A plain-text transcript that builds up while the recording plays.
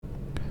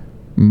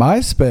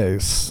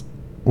MySpace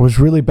was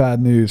really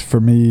bad news for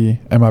me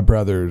and my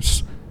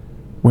brothers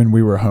when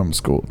we were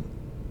homeschooled.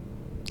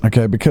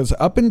 Okay, because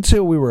up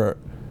until MySpace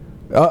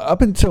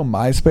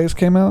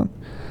came out,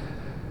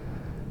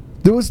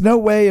 there was no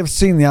way of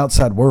seeing the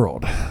outside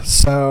world.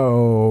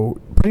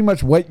 So pretty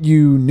much what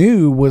you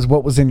knew was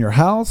what was in your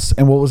house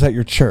and what was at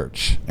your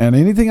church. And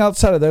anything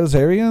outside of those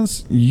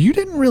areas, you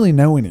didn't really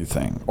know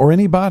anything or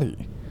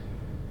anybody.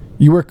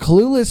 You were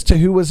clueless to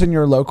who was in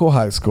your local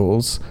high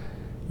schools.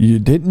 You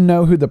didn't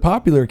know who the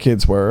popular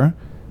kids were.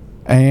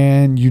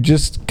 And you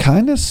just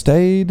kind of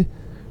stayed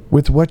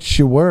with what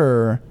you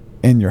were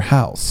in your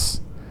house.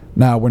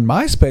 Now, when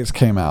MySpace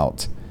came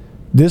out,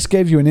 this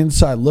gave you an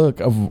inside look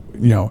of,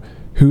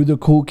 who the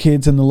cool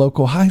kids in the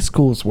local high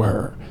schools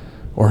were,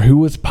 or who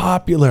was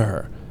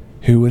popular,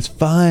 who was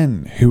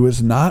fun, who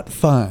was not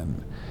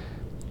fun.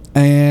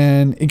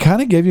 And it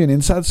kind of gave you an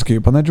inside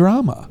scoop on the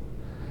drama.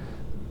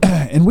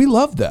 And we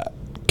loved that.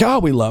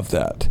 God, we loved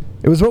that.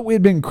 It was what we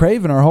had been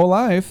craving our whole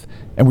life,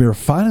 and we were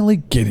finally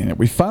getting it.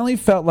 We finally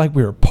felt like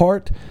we were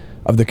part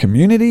of the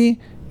community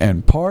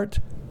and part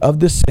of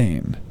the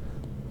scene.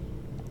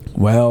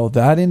 Well,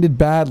 that ended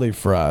badly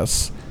for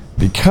us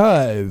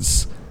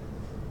because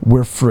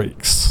we're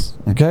freaks,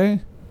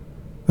 okay?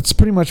 That's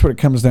pretty much what it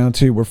comes down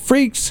to. We're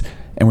freaks,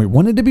 and we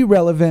wanted to be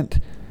relevant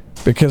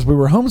because we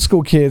were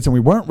homeschool kids and we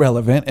weren't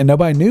relevant, and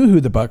nobody knew who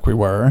the buck we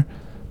were,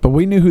 but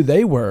we knew who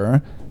they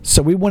were,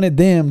 so we wanted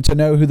them to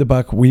know who the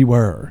buck we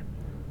were.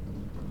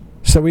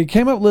 So we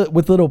came up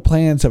with little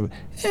plans of,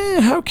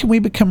 how can we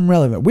become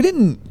relevant? We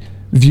didn't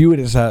view it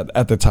as that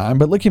at the time,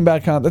 but looking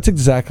back on it, that's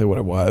exactly what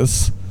it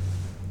was.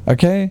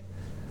 Okay?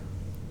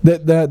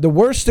 The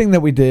worst thing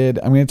that we did,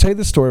 I'm going to tell you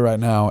the story right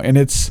now, and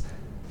it's,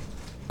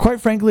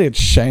 quite frankly, it's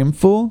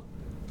shameful.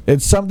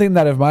 It's something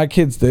that if my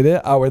kids did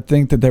it, I would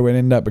think that they would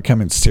end up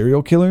becoming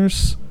serial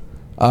killers.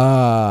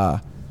 I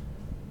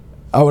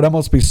would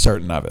almost be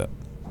certain of it.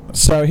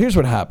 So here's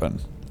what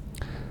happened.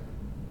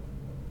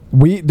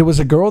 There was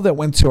a girl that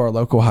went to our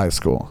local high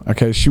school.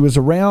 Okay, she was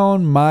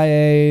around my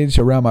age,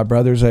 around my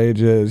brother's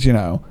ages,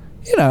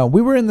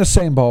 we were in the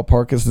same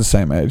ballpark as the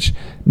same age.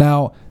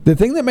 Now, the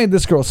thing that made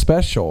this girl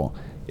special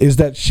is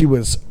that she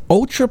was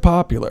ultra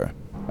popular,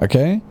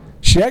 okay?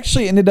 She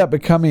actually ended up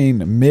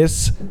becoming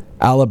Miss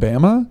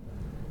Alabama,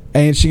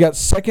 and she got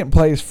second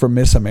place for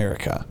Miss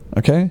America,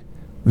 okay?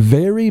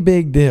 Very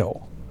big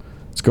deal.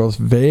 This girl's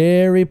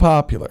very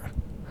popular.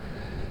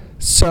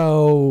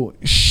 So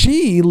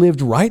she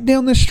lived right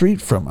down the street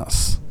from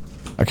us.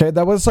 Okay,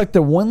 that was like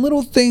the one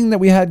little thing that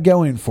we had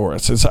going for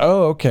us is,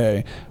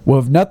 okay, well,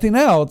 if nothing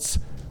else,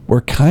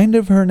 we're kind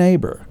of her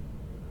neighbor.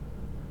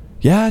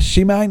 Yeah,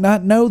 she might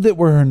not know that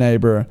we're her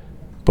neighbor,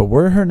 but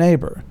we're her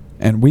neighbor,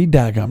 and we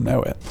daggum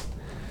know it.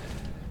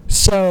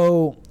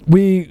 So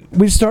we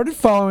started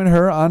following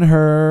her on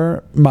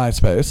her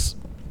MySpace,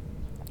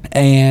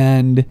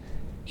 and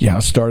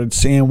started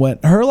seeing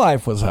what her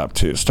life was up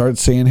to, started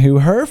seeing who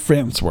her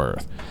friends were.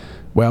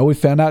 Well, we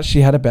found out she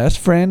had a best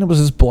friend. It was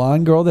this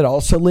blonde girl that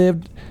also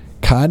lived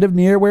kind of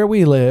near where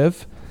we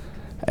live,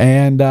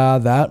 and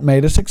that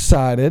made us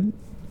excited.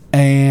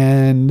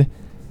 And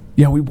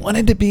we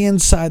wanted to be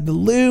inside the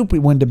loop. We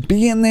wanted to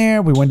be in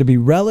there. We wanted to be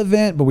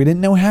relevant, but we didn't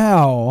know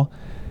how.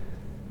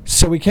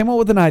 So we came up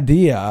with an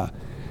idea,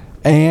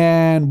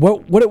 and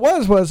what it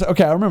was,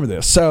 okay, I remember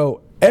this.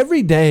 So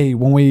every day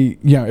when we,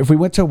 if we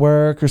went to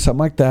work or something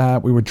like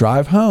that, we would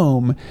drive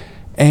home.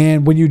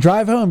 And when you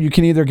drive home, you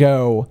can either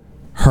go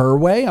her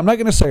way. I'm not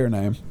going to say her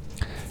name.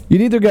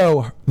 You'd either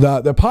go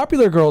the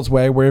popular girl's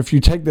way, where if you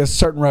take this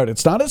certain road,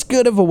 it's not as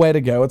good of a way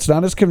to go. It's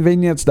not as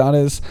convenient. It's not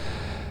as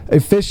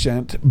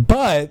efficient.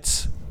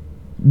 But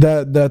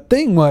the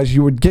thing was,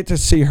 you would get to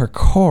see her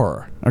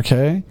car.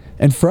 Okay.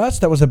 And for us,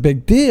 that was a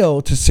big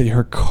deal to see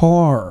her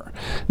car.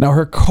 Now,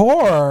 her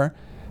car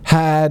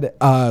had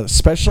a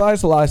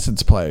specialized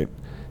license plate,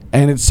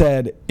 and it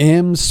said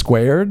M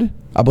squared,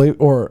 I believe,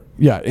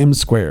 M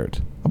squared.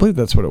 I believe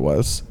that's what it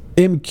was.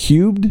 M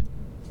cubed?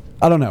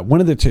 I don't know.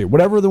 One of the two.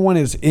 Whatever the one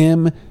is,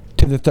 M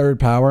to the third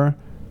power,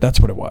 that's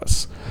what it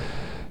was.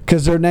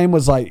 Because their name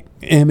was like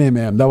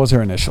MMM. That was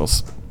her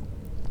initials.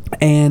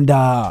 And,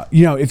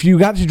 if you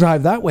got to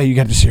drive that way, you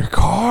got to see her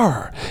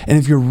car. And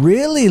if you're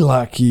really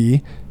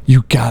lucky,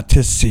 you got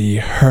to see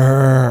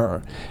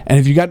her. And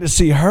if you got to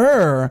see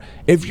her,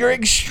 if you're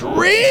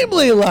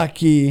extremely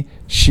lucky,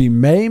 she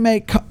may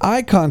make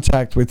eye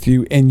contact with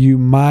you, and you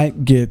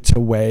might get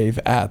to wave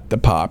at the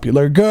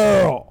popular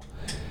girl.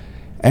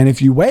 And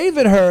if you wave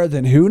at her,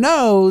 then who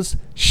knows?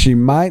 She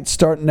might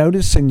start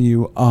noticing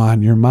you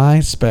on your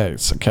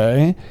MySpace,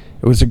 okay?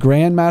 It was a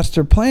grand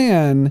master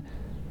plan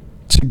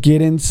to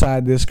get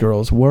inside this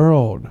girl's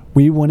world.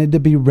 We wanted to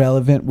be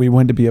relevant. We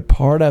wanted to be a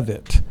part of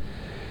it.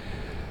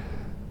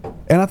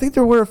 And I think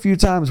there were a few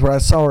times where I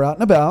saw her out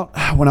and about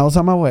when I was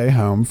on my way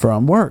home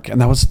from work.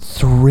 And that was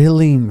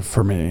thrilling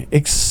for me.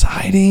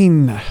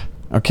 Exciting.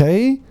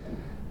 Okay?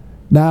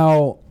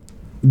 Now,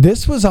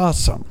 this was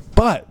awesome.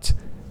 But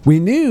we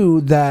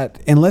knew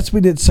that unless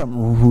we did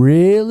something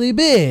really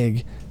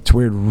big to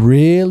where it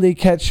really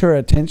catch her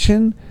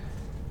attention,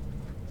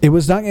 it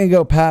was not going to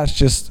go past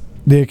just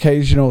the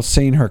occasional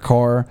seeing her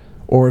car,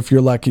 or if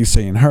you're lucky,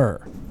 seeing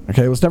her.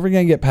 Okay, it was never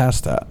going to get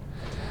past that.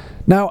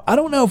 Now, I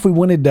don't know if we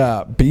wanted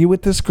to be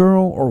with this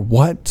girl or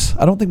what.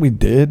 I don't think we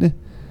did.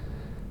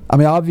 I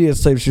mean,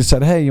 obviously, if she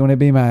said, hey, you want to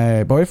be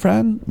my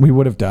boyfriend? We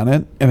would have done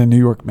it in a New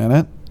York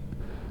minute.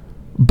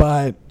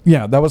 But,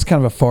 yeah, that was kind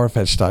of a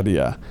far-fetched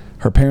idea.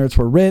 Her parents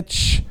were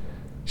rich.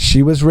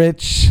 She was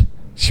rich.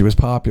 She was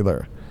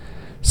popular.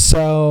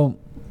 So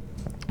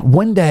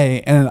one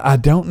day, and I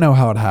don't know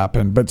how it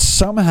happened, but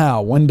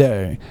somehow one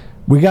day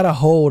we got a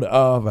hold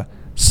of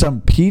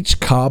some peach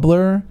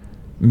cobbler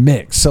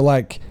mix. So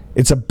like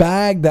it's a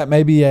bag that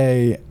maybe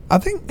I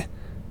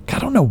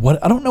don't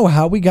know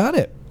how we got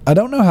it. But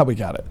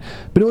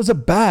it was a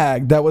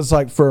bag that was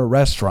like for a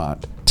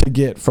restaurant to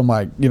get from,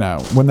 like, you know,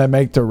 when they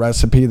make their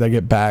recipe, they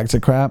get bags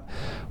of crap.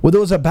 Well, there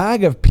was a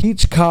bag of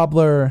peach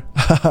cobbler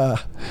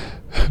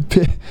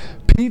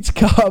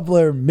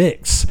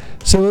mix.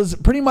 So it was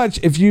pretty much,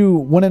 if you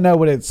want to know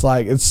what it's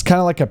like, it's kind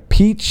of like a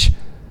peach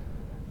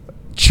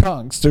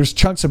chunks. There's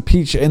chunks of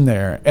peach in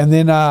there, and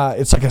then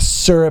it's like a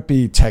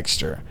syrupy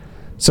texture.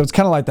 So it's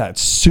kind of like that,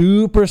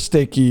 super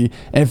sticky,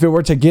 and if it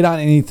were to get on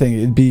anything,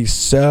 it'd be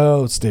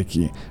so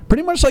sticky,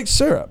 pretty much like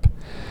syrup.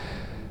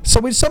 So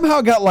we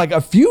somehow got like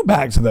a few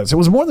bags of this. It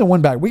was more than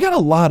one bag. We got a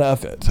lot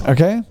of it.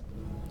 Okay,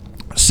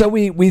 so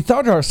we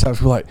thought to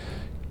ourselves, we're like,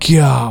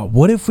 God,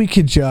 what if we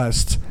could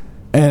just,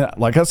 and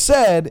like I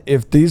said,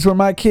 if these were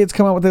my kids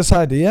come up with this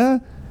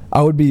idea,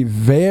 I would be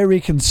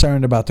very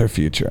concerned about their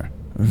future.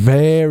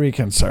 Very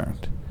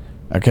concerned.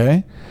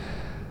 Okay?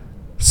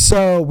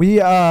 So we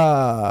get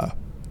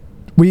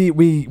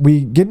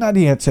an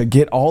idea to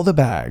get all the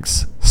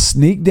bags,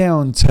 sneak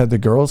down to the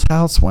girl's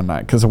house one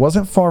night, because it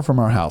wasn't far from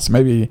our house,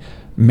 maybe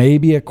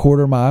a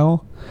quarter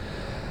mile.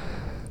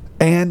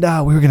 And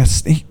we were going to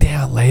sneak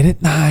down late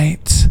at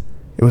night.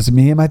 It was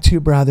me and my two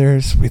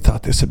brothers. We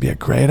thought this would be a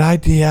great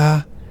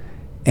idea.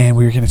 And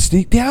we were going to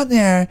sneak down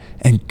there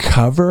and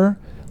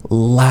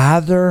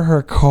lather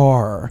her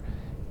car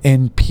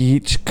in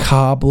peach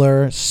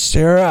cobbler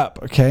syrup.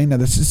 Okay, now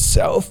this is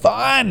so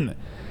fun.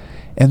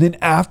 And then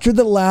after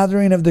the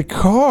lathering of the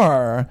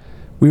car,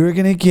 we were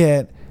going to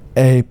get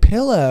a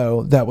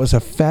pillow that was a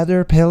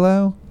feather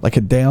pillow, like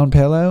a down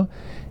pillow,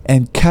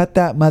 and cut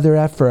that mother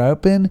effer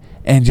open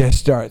and just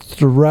start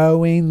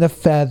throwing the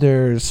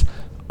feathers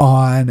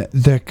on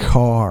the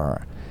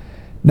car.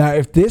 Now,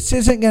 if this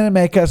isn't going to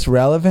make us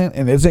relevant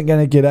and isn't going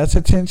to get us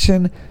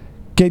attention,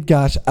 good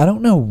gosh, I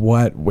don't know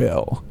what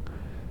will.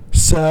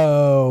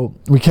 So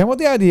we came up with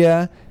the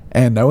idea,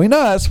 and knowing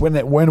us, when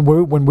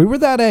we were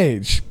that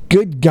age,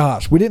 good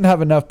gosh, we didn't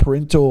have enough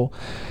parental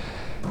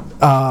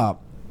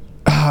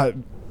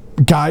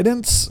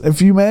guidance,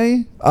 if you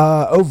may,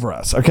 over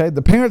us. Okay,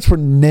 the parents were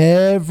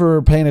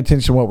never paying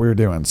attention to what we were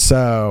doing.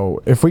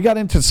 So if we got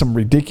into some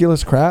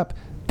ridiculous crap,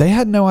 they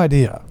had no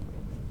idea.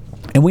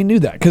 And we knew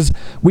that because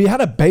we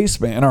had a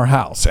basement in our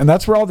house, and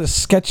that's where all this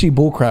sketchy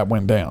bullcrap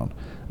went down.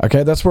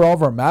 Okay, that's where all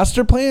of our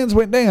master plans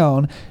went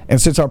down.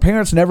 And since our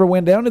parents never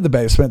went down to the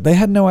basement, they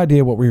had no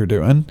idea what we were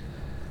doing.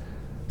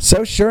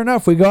 So sure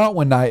enough, we go out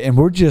one night and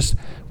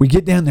we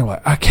get down there,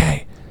 like,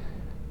 okay,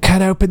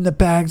 cut open the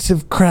bags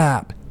of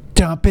crap,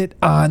 dump it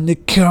on the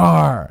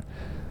car.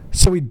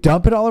 So we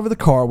dump it all over the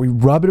car. We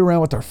rub it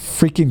around with our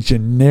freaking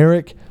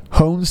generic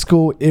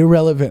homeschool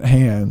irrelevant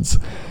hands.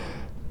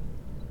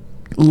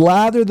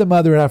 Lather the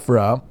mother effer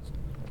up,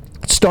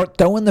 start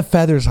throwing the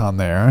feathers on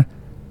there,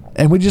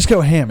 and we just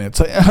go ham.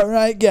 It's like, all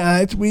right,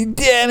 guys, we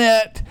did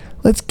it.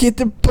 Let's get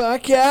the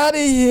fuck out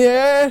of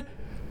here.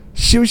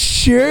 She'll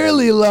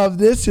surely love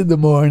this in the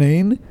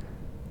morning.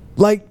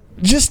 Like,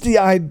 just the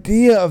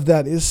idea of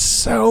that is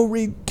so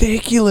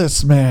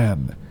ridiculous,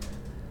 man.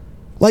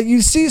 Like,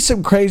 you see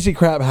some crazy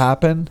crap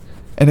happen,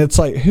 and it's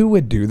like, who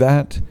would do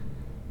that?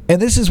 And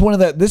this is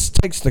this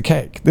takes the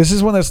cake. This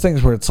is one of those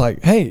things where it's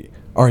like, hey,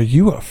 are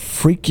you a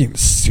freaking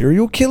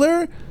serial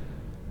killer?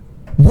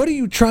 What are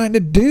you trying to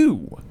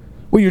do?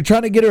 Well, you're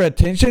trying to get her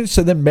attention,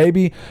 so then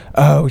maybe,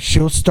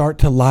 she'll start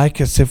to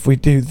like us if we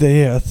do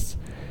this.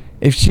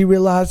 If she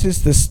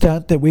realizes the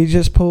stunt that we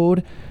just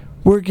pulled,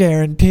 we're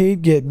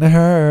guaranteed getting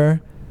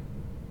her.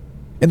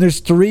 And there's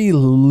 3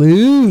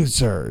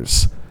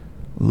 loser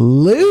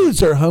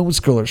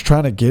homeschoolers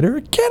trying to get her.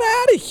 Get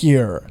out of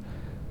here.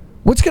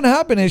 What's going to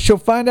happen is she'll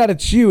find out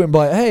it's you and be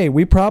like, hey,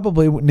 we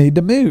probably need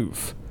to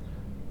move.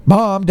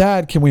 Mom,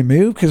 Dad, can we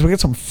move? Because we got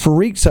some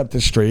freaks up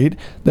the street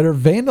that are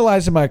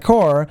vandalizing my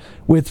car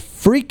with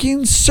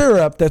freaking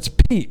syrup that's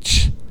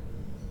peach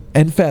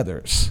and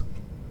feathers.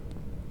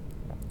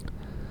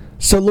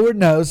 So Lord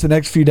knows the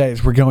next few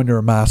days we're going to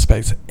her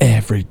MySpace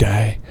every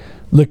day,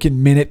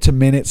 looking minute to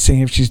minute,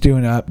 seeing if she's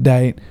doing an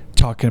update,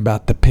 talking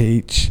about the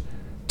peach,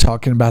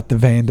 talking about the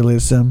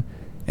vandalism,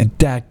 and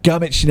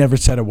dadgummit, she never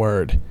said a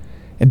word.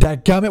 And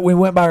dadgummit, we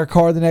went by her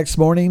car the next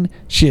morning,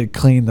 she had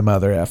cleaned the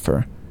mother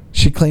effer.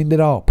 She cleaned it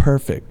all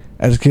perfect,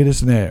 as good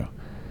as new.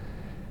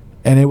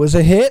 And it was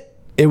a hit.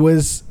 It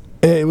was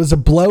a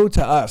blow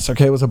to us,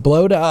 okay? It was a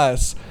blow to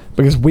us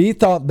because we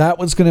thought that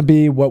was going to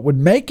be what would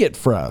make it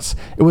for us.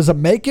 It was a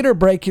make it or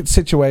break it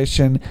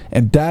situation,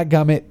 and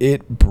dadgummit,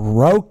 it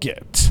broke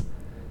it.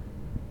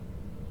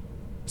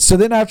 So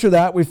then after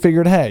that, we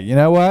figured, hey, you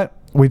know what?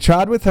 We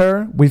tried with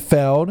her. We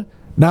failed.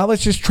 Now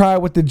let's just try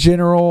with the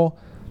general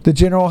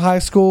high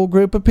school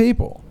group of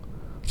people.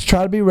 Let's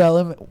try to be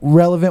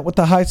relevant with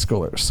the high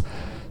schoolers.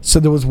 So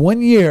there was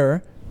one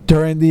year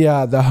during the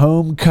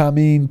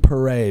homecoming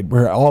parade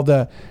where all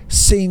the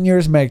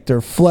seniors make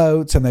their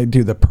floats and they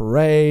do the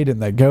parade and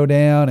they go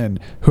down and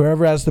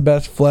whoever has the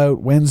best float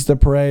wins the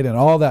parade and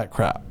all that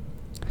crap.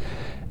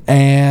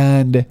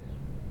 And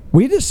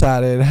we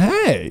decided,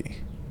 hey,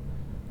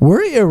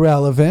 we're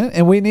irrelevant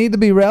and we need to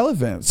be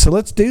relevant. So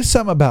let's do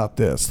something about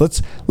this.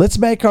 Let's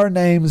make our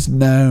names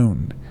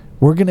known.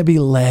 We're going to be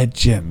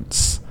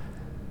legends.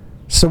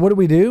 So what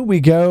do? We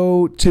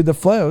go to the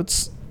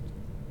floats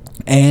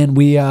and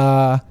we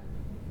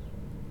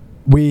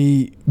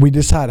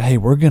decide, hey,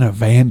 we're going to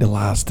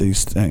vandalize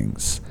these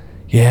things.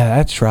 Yeah,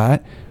 that's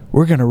right.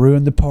 We're going to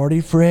ruin the party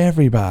for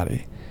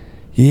everybody.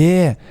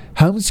 Yeah,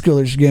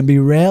 homeschoolers are going to be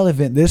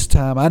relevant this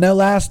time. I know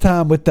last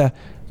time with the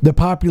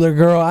popular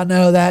girl, I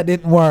know that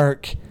didn't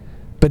work.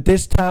 But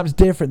this time's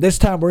different. This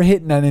time we're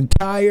hitting an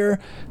entire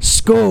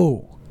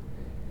school.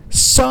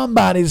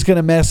 Somebody's going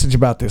to message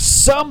about this.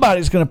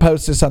 Somebody's going to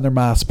post this on their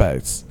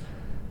MySpace.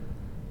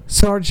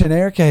 Sergeant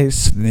Eric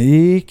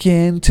sneak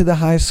into the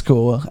high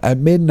school at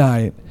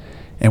midnight,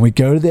 and we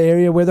go to the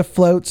area where the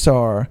floats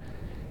are,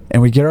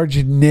 and we get our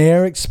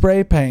generic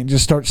spray paint,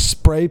 just start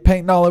spray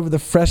painting all over the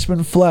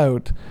freshman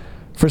float.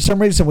 For some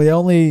reason, we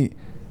only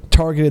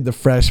targeted the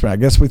freshmen. I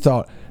guess we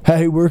thought,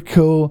 hey, we're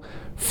cool.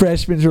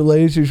 Freshmen are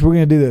losers. We're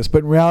going to do this. But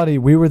in reality,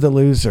 we were the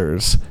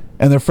losers,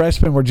 and the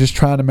freshmen were just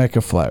trying to make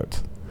a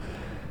float.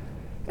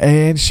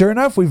 And sure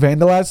enough, we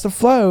vandalized the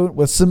float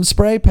with some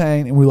spray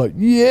paint. And we're like,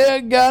 yeah,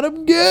 got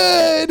them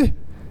good.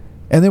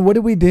 And then what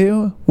did we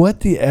do? What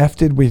the F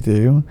did we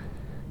do?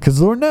 Because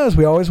Lord knows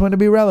we always want to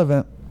be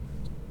relevant.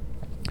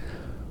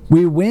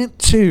 We went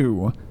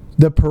to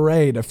the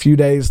parade a few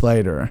days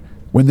later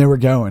when they were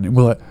going. And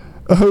we're like,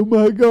 oh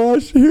my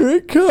gosh, here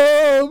it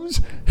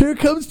comes. Here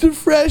comes the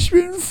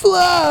freshman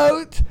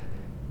float.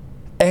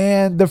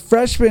 And the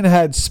freshmen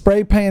had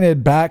spray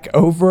painted back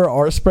over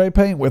our spray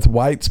paint with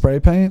white spray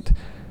paint.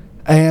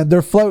 And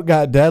their float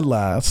got dead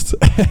last.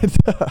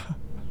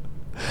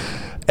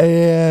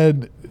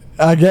 And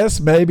I guess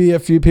maybe a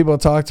few people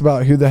talked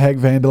about who the heck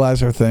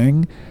vandalized our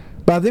thing.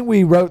 But I think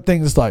we wrote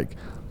things like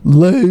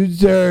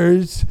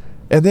losers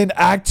and then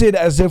acted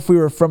as if we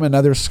were from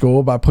another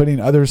school by putting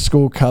other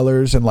school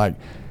colors and like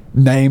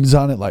names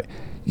on it. Like,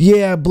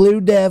 yeah,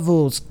 Blue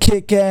Devils,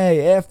 Kick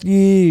A, F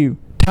U,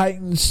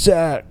 Titans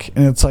suck.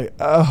 And it's like,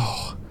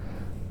 oh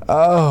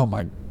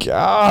my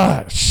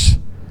gosh.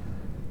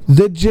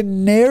 The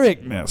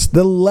genericness,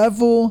 the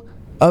level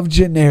of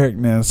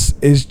genericness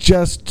is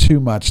just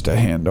too much to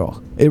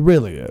handle. It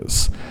really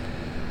is.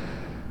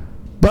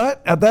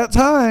 But at that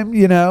time,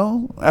 you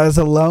know, as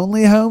a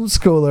lonely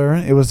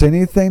homeschooler, it was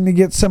anything to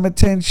get some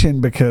attention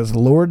because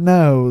Lord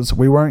knows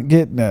we weren't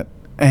getting it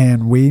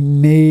and we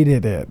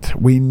needed it.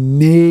 We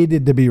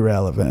needed to be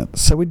relevant.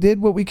 So we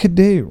did what we could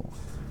do.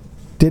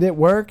 Did it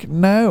work?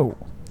 No.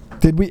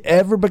 Did we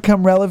ever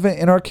become relevant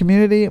in our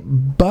community?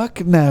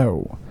 Buck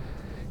no.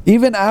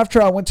 Even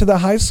after I went to the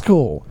high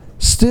school,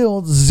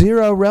 still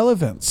zero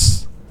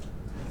relevance.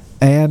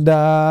 And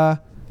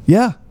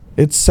yeah,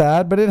 it's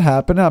sad, but it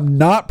happened. I'm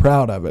not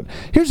proud of it.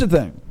 Here's the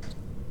thing.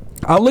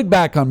 I look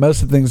back on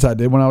most of the things I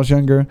did when I was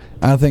younger,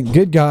 and I think,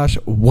 good gosh,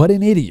 what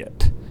an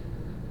idiot.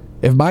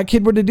 If my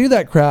kid were to do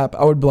that crap,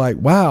 I would be like,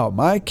 wow,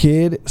 my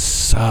kid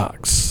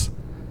sucks.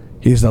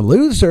 He's a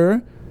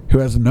loser who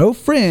has no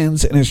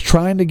friends and is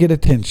trying to get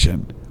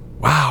attention.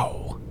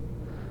 Wow.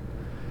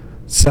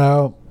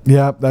 So,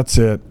 yeah, that's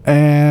it.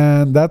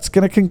 And that's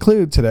going to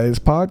conclude today's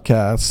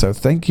podcast. So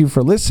thank you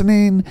for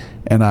listening,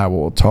 and I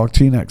will talk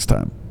to you next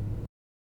time.